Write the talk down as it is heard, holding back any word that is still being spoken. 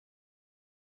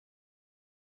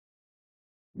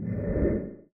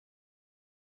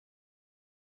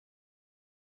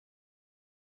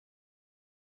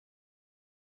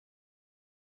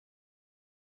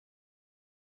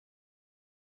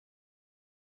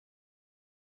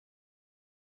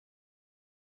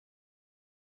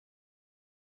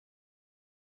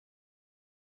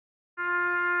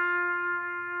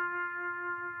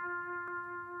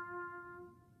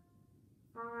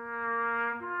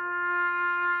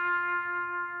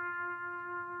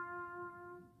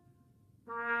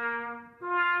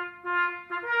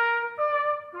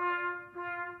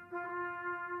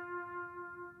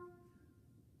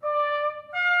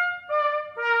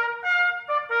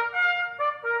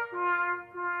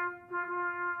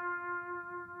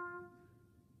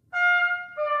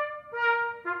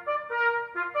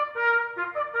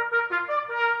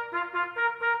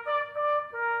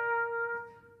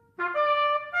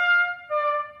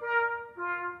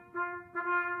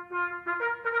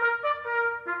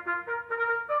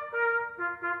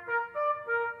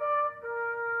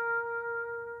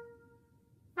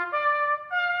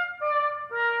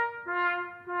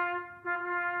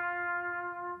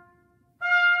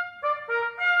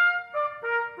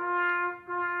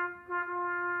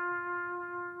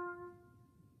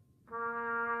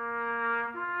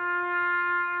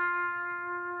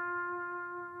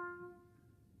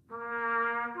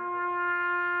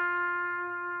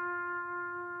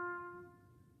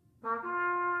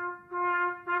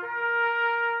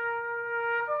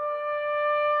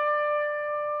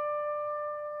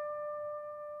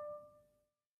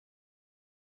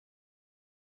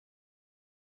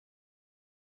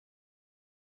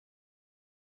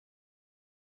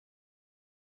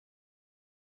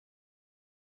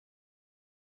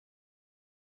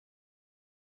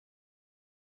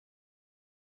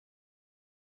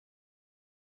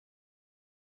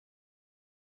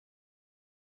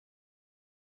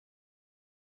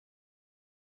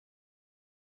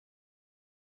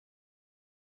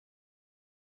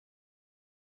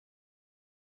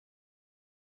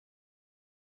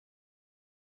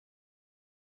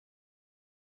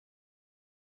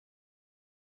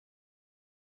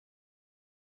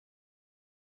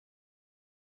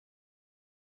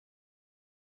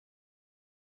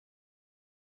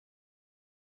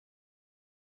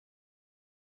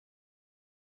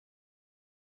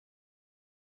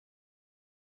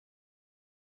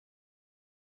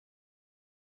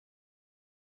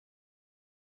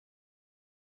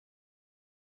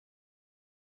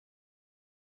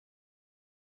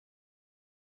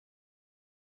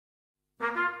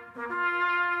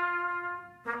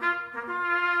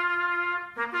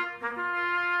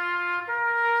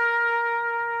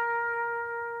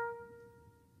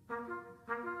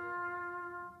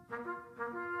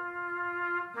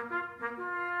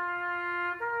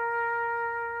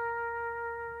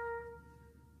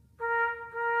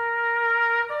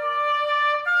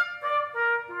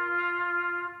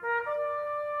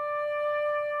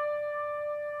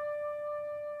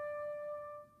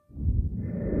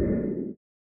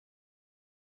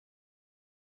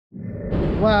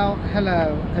Well,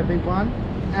 hello everyone.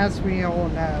 As we all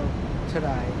know,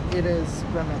 today it is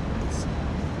Remembrance Day,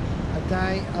 a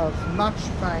day of much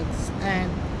thanks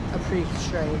and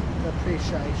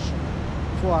appreciation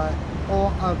for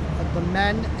all of the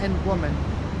men and women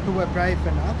who were brave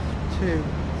enough to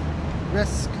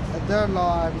risk their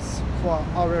lives for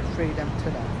our freedom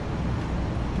today.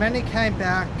 Many came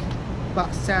back,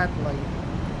 but sadly,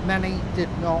 many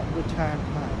did not return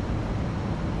home.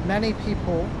 Many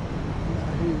people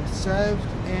who served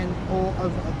in all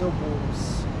of the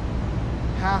wars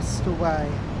passed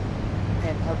away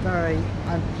in a very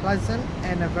unpleasant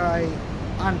and a very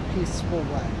unpeaceful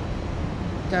way.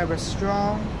 They were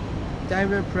strong, they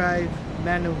were brave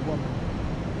men and women,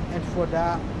 and for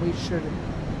that we should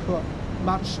put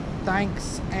much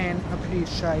thanks and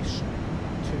appreciation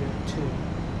to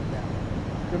them.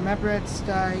 Remembrance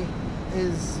Day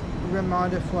is a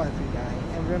reminder for every day,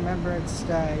 and Remembrance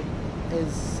Day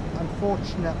is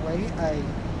unfortunately a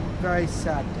very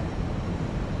sad day.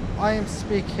 I am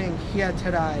speaking here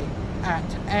today at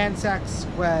ANZAC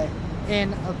Square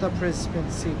in the Brisbane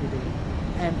CBD,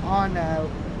 and I know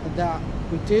that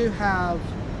we do have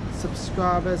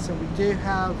subscribers, and we do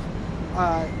have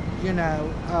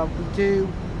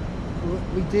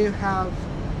we do have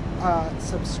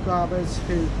subscribers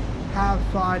who have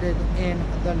fighted in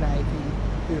the Navy,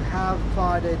 who have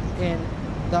fighted in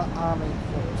the Army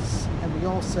Force, and we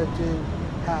also do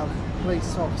have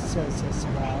police officers as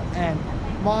well. And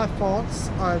my thoughts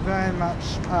are very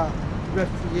much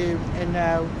with you, and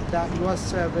know that your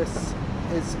service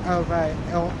is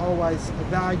always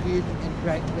valued and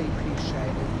greatly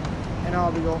appreciated, and I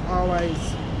will always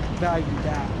value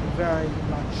that very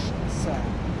much so.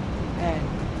 And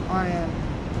I am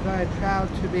very proud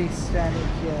to be standing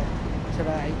here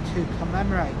today to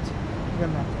commemorate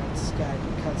Remembrance Day,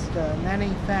 because there are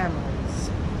many families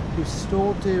who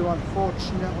still do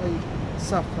unfortunately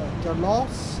suffer the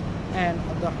loss and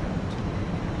the hurt.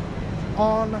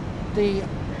 On the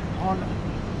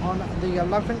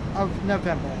 11th of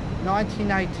November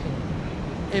 1918,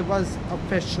 it was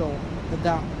official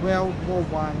that World War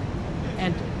I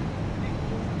ended.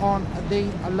 On the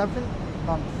 11th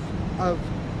month of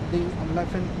the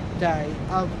 11th day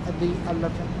of the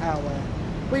 11th hour,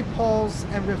 we pause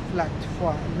and reflect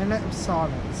for a minute of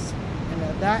silence, and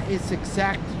that is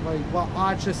exactly what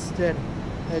I just did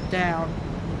down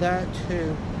there,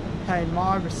 to pay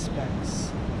my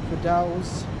respects for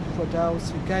those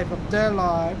who gave up their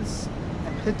lives,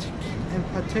 and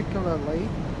particularly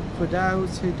for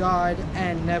those who died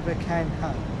and never came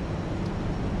home.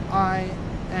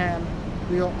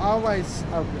 We'll always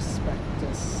respect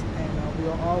this, and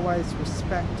we'll always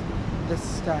respect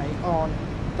this day on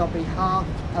the behalf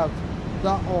of the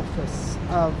office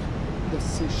of the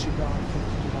Sushi Guy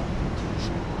 59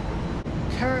 teacher.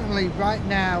 Currently, right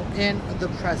now, in the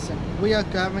present, we are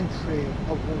going through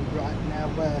a war right now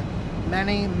where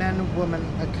many men and women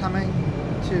are coming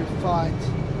to fight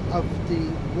of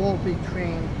the war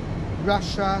between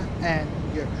Russia and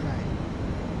Ukraine.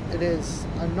 It is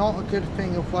not a good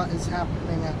thing of what is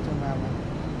happening at the moment,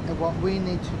 and what we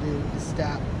need to do is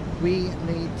that we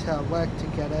need to work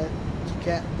together to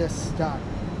get this done.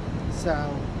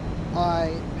 So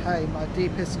I pay my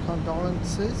deepest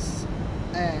condolences,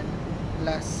 and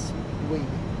let's we